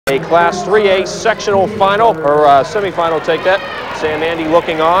A Class 3A sectional final, or semifinal, take that. Sam Andy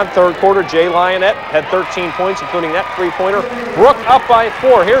looking on. Third quarter, Jay Lionette had 13 points, including that three-pointer. Brooke up by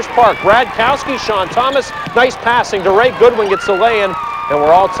 4. Here's Park. Bradkowski, Sean Thomas. Nice passing to Ray Goodwin, gets the lay-in, and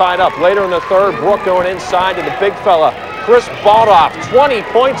we're all tied up. Later in the third, Brooke going inside to the big fella, Chris Baldoff. 20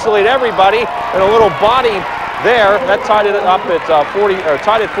 points to lead everybody, and a little body there. That tied it up at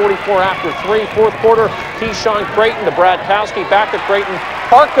tied at 44 after 3. Fourth quarter, Keyshawn Creighton to Bradkowski, back to Creighton.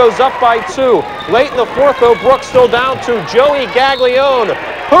 Park goes up by 2. Late in the fourth, though, Brooke still down to Joey Gaglione.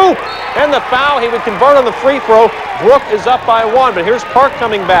 Hoop! And the foul. He would convert on the free throw. Brooke is up by 1, but here's Park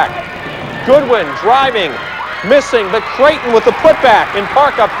coming back. Goodwin driving, missing, but Creighton with the putback. And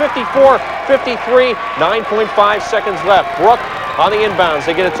Park up 54-53, 9.5 seconds left. Brooke on the inbounds.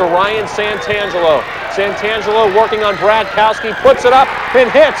 They get it to Ryan Santangelo. Santangelo working on Bradkowski, puts it up and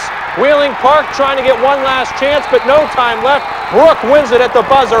hits. Wheeling Park trying to get one last chance, but no time left. Brooke wins it at the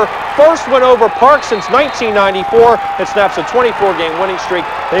buzzer. First win over Park since 1994. It snaps a 24-game winning streak.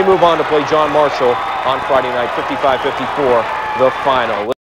 They move on to play John Marshall on Friday night, 55-54, the final.